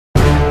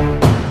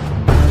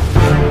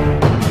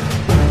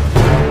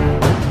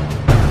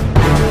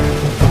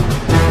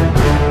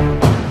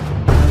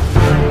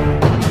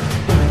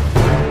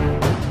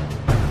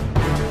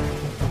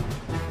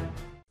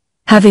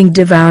Having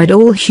devoured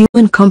all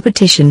human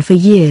competition for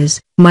years,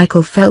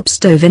 Michael Phelps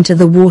dove into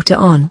the water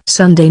on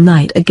Sunday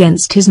night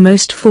against his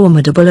most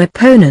formidable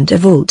opponent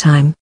of all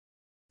time,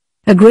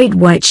 a great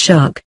white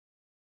shark.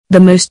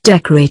 The most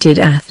decorated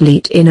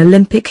athlete in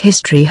Olympic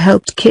history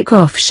helped kick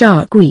off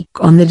Shark Week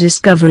on the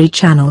Discovery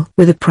Channel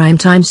with a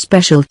primetime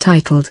special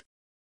titled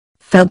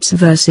Phelps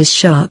vs.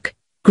 Shark,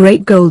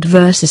 Great Gold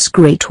vs.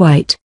 Great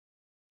White.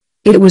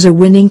 It was a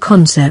winning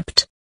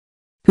concept.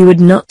 Who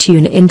would not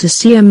tune in to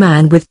see a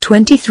man with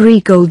 23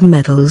 gold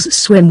medals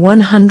swim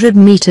 100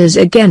 meters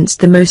against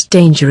the most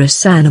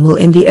dangerous animal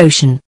in the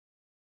ocean?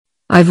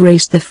 "I've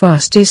raced the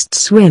fastest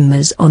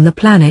swimmers on the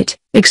planet,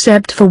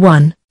 except for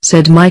one,"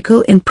 said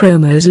Michael in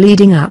promos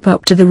leading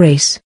up to the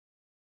race.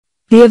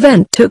 The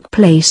event took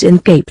place in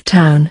Cape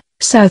Town,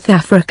 South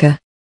Africa.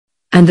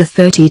 And the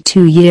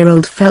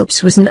 32-year-old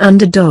Phelps was an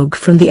underdog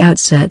from the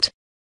outset.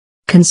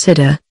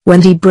 Consider,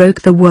 when he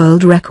broke the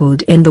world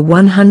record in the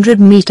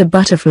 100-meter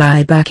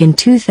butterfly back in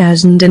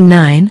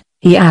 2009,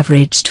 he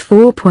averaged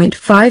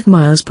 4.5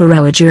 miles per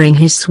hour during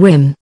his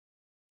swim.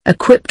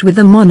 Equipped with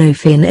a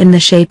monofin in the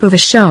shape of a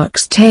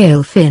shark's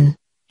tail fin,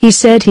 he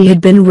said he had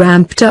been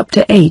ramped up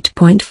to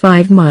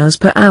 8.5 miles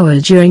per hour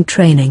during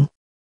training.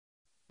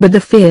 But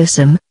the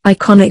fearsome,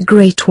 iconic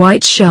great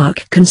white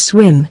shark can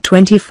swim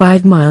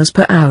 25 miles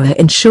per hour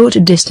in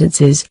shorter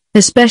distances,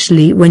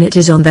 especially when it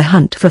is on the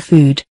hunt for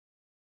food.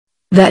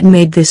 That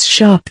made this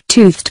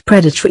sharp-toothed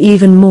predator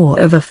even more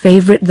of a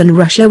favorite than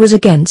Russia was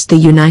against the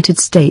United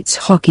States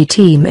hockey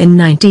team in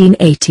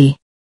 1980.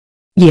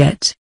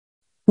 Yet,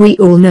 we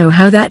all know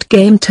how that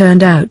game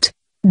turned out,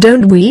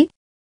 don't we?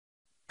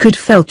 Could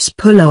Phelps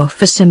pull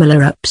off a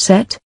similar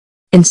upset?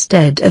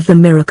 Instead of the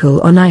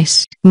miracle on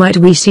ice, might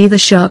we see the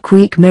Shark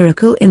Week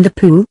miracle in the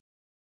pool?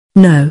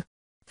 No.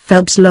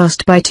 Phelps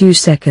lost by 2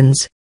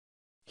 seconds.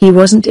 He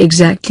wasn't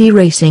exactly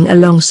racing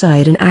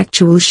alongside an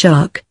actual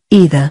shark,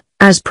 either,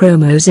 as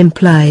promos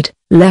implied,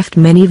 left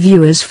many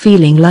viewers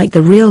feeling like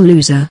the real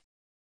loser.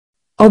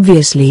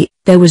 Obviously,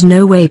 there was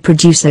no way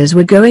producers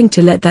were going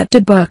to let that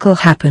debacle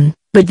happen,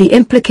 but the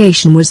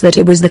implication was that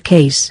it was the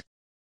case.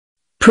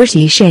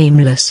 Pretty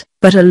shameless,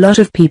 but a lot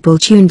of people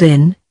tuned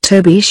in,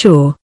 to be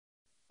sure.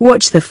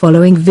 Watch the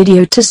following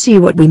video to see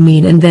what we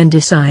mean and then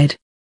decide.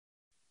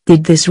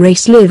 Did this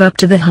race live up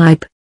to the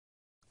hype?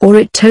 Or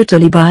it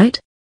totally bite?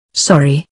 Sorry.